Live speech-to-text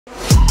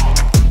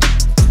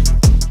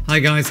Hi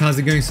guys, how's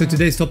it going? So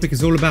today's topic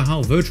is all about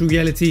how virtual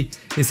reality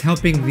is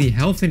helping the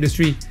health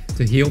industry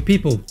to heal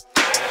people.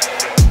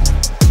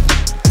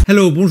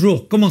 Hello,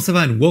 bonjour, comment ça va?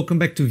 And welcome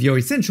back to VR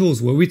Essentials,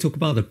 where we talk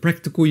about the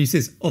practical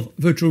uses of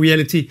virtual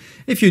reality.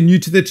 If you're new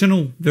to the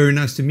channel, very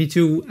nice to meet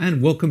you,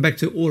 and welcome back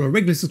to all our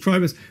regular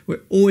subscribers.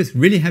 We're always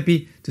really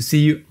happy to see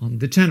you on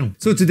the channel.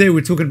 So today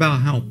we're talking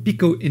about how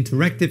Pico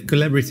Interactive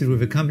collaborated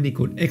with a company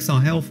called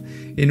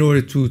XRhealth in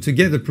order to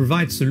together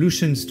provide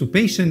solutions to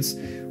patients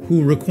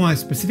who require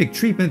specific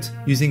treatment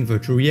using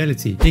virtual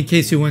reality. In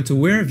case you weren't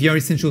aware, VR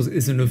Essentials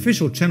is an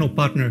official channel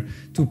partner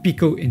to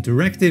Pico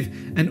Interactive,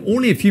 and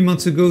only a few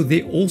months ago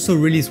they also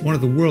released one of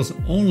the world's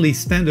only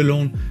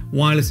standalone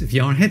wireless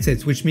VR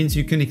headsets, which means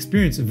you can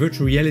experience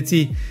virtual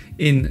reality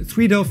in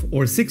 3DoF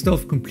or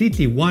 6DoF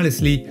completely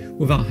wirelessly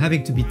without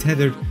having to be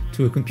tethered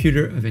to a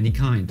computer of any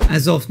kind.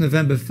 As of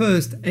November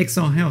 1st,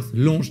 XRhealth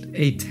launched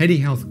a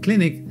telehealth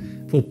clinic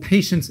for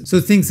patients. So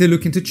things they're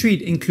looking to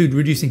treat include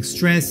reducing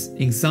stress,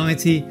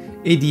 anxiety,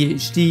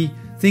 ADHD,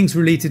 things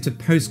related to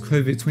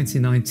post-COVID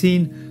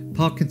 2019,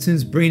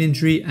 Parkinson's, brain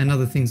injury, and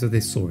other things of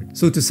this sort.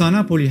 So to sign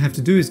up, all you have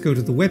to do is go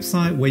to the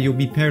website where you'll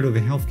be paired with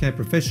a healthcare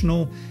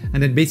professional,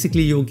 and then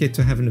basically you'll get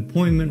to have an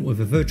appointment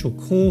with a virtual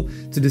call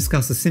to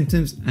discuss the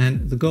symptoms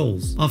and the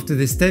goals. After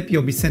this step,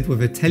 you'll be sent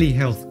with a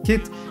telehealth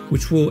kit,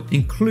 which will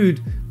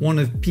include one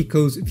of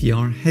Pico's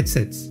VR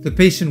headsets. The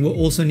patient will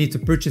also need to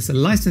purchase a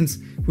license,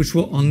 which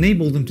will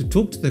enable them to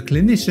talk to the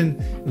clinician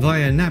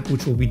via an app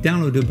which will be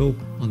downloadable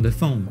on the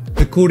phone.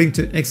 According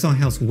to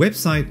XRhealth's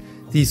website,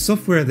 the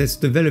software that's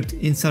developed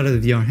inside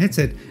of the VR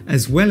headset,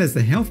 as well as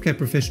the healthcare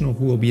professional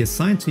who will be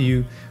assigned to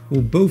you,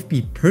 will both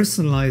be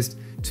personalized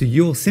to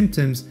your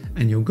symptoms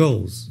and your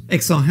goals.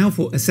 XRhealth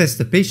will assess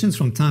the patients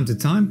from time to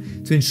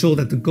time to ensure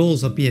that the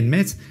goals are being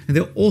met, and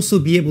they'll also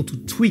be able to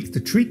tweak the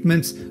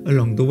treatments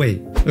along the way.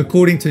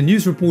 According to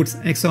news reports,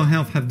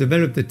 XRhealth have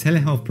developed a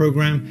telehealth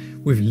program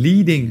with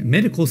leading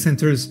medical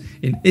centers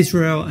in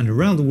Israel and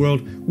around the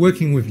world,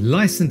 working with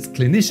licensed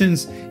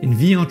clinicians in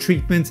VR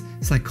treatment,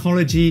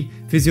 psychology,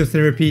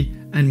 physiotherapy,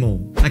 and more.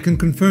 I can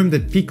confirm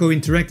that Pico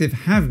Interactive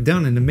have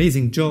done an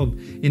amazing job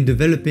in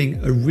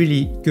developing a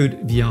really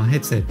good VR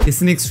headset.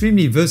 It's an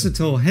extremely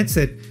versatile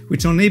headset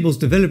which enables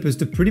developers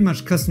to pretty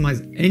much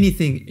customize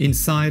anything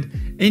inside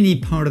any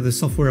part of the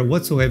software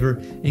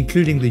whatsoever,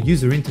 including the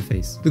user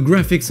interface. The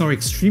graphics are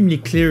extremely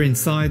clear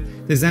inside,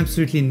 there's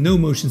absolutely no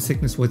motion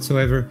sickness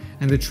whatsoever,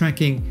 and the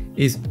tracking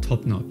is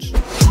top-notch.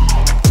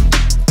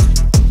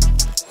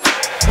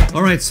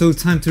 Alright, so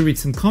time to read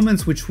some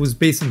comments, which was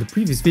based on the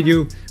previous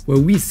video where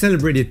we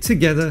celebrated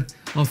together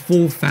our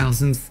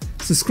 4,000th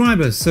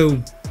subscribers.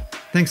 So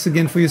thanks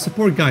again for your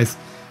support, guys.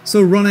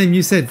 So Ronan,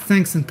 you said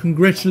thanks and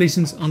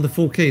congratulations on the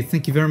 4K.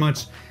 Thank you very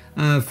much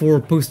for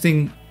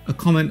posting a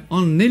comment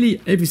on nearly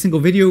every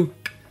single video.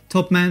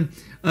 Top man.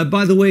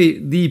 By the way,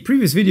 the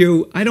previous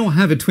video, I don't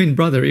have a twin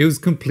brother. It was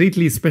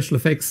completely special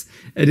effects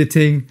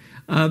editing.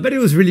 But it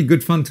was really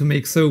good fun to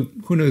make, so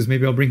who knows,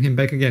 maybe I'll bring him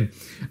back again.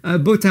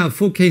 Botal,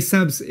 4K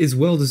subs is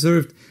well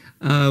deserved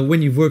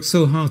when you've worked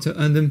so hard to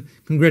earn them.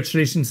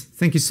 Congratulations,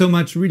 thank you so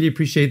much, really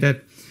appreciate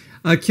that.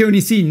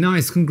 Keone C,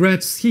 nice,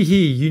 congrats, hee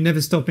hee, you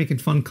never stop making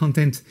fun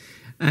content.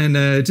 And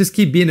just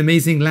keep being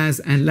amazing, Laz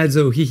and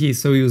Ladzo, hee hee.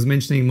 So he was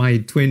mentioning my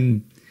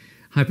twin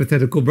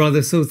hypothetical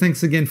brother, so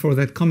thanks again for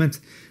that comment.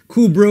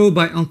 Cool Bro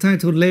by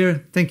Untitled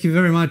Lair, thank you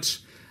very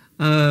much.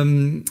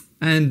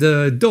 And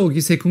Dog,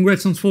 you say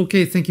congrats on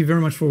 4K. Thank you very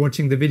much for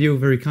watching the video.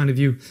 Very kind of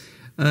you.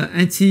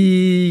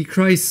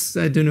 Antichrist,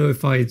 I don't know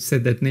if I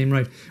said that name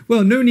right.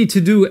 Well, no need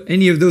to do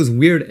any of those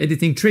weird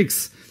editing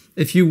tricks.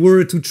 If you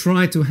were to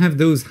try to have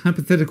those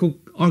hypothetical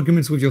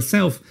arguments with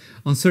yourself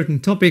on certain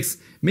topics,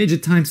 major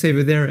time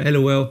saver there,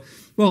 LOL.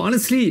 Well,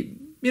 honestly,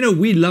 you know,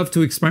 we love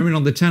to experiment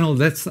on the channel.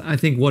 That's, I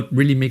think, what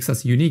really makes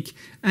us unique.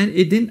 And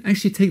it didn't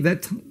actually take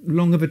that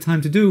long of a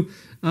time to do.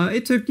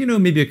 It took, you know,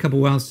 maybe a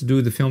couple hours to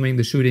do the filming,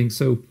 the shooting.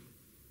 So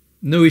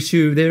no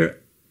issue there,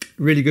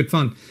 really good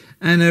fun.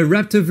 And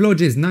Raptor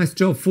Vlogs, nice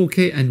job,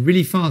 4K and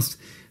really fast.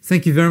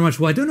 Thank you very much.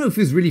 Well, I don't know if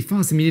it was really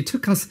fast. I mean, it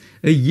took us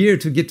a year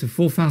to get to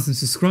 4,000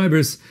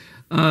 subscribers.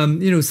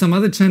 You know, some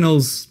other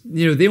channels,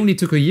 you know, they only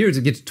took a year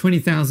to get to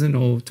 20,000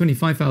 or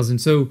 25,000.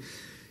 So,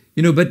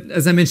 you know, but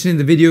as I mentioned in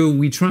the video,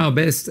 we try our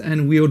best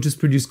and we'll just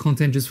produce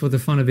content just for the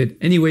fun of it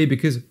anyway,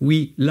 because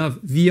we love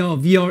VR.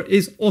 VR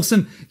is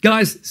awesome.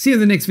 Guys, see you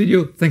in the next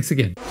video. Thanks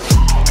again.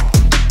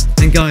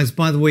 And guys,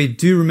 by the way,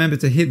 do remember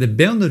to hit the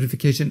bell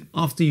notification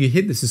after you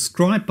hit the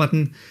subscribe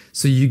button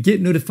so you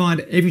get notified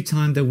every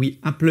time that we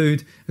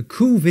upload a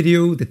cool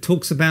video that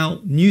talks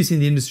about news in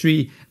the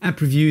industry,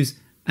 app reviews,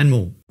 and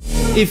more.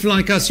 If,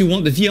 like us, you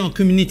want the VR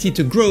community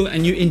to grow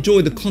and you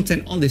enjoy the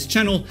content on this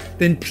channel,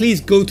 then please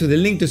go to the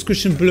link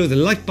description below the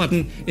like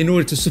button in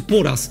order to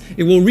support us.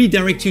 It will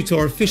redirect you to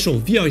our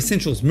official VR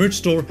Essentials merch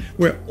store,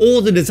 where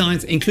all the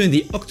designs, including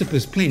the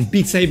Octopus playing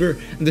Beat Saber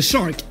and the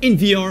Shark in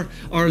VR,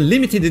 are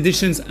limited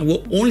editions and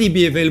will only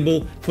be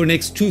available for the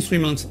next 2-3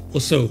 months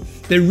or so.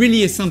 There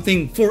really is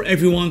something for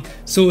everyone,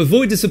 so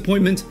avoid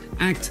disappointment,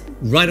 act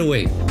right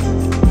away.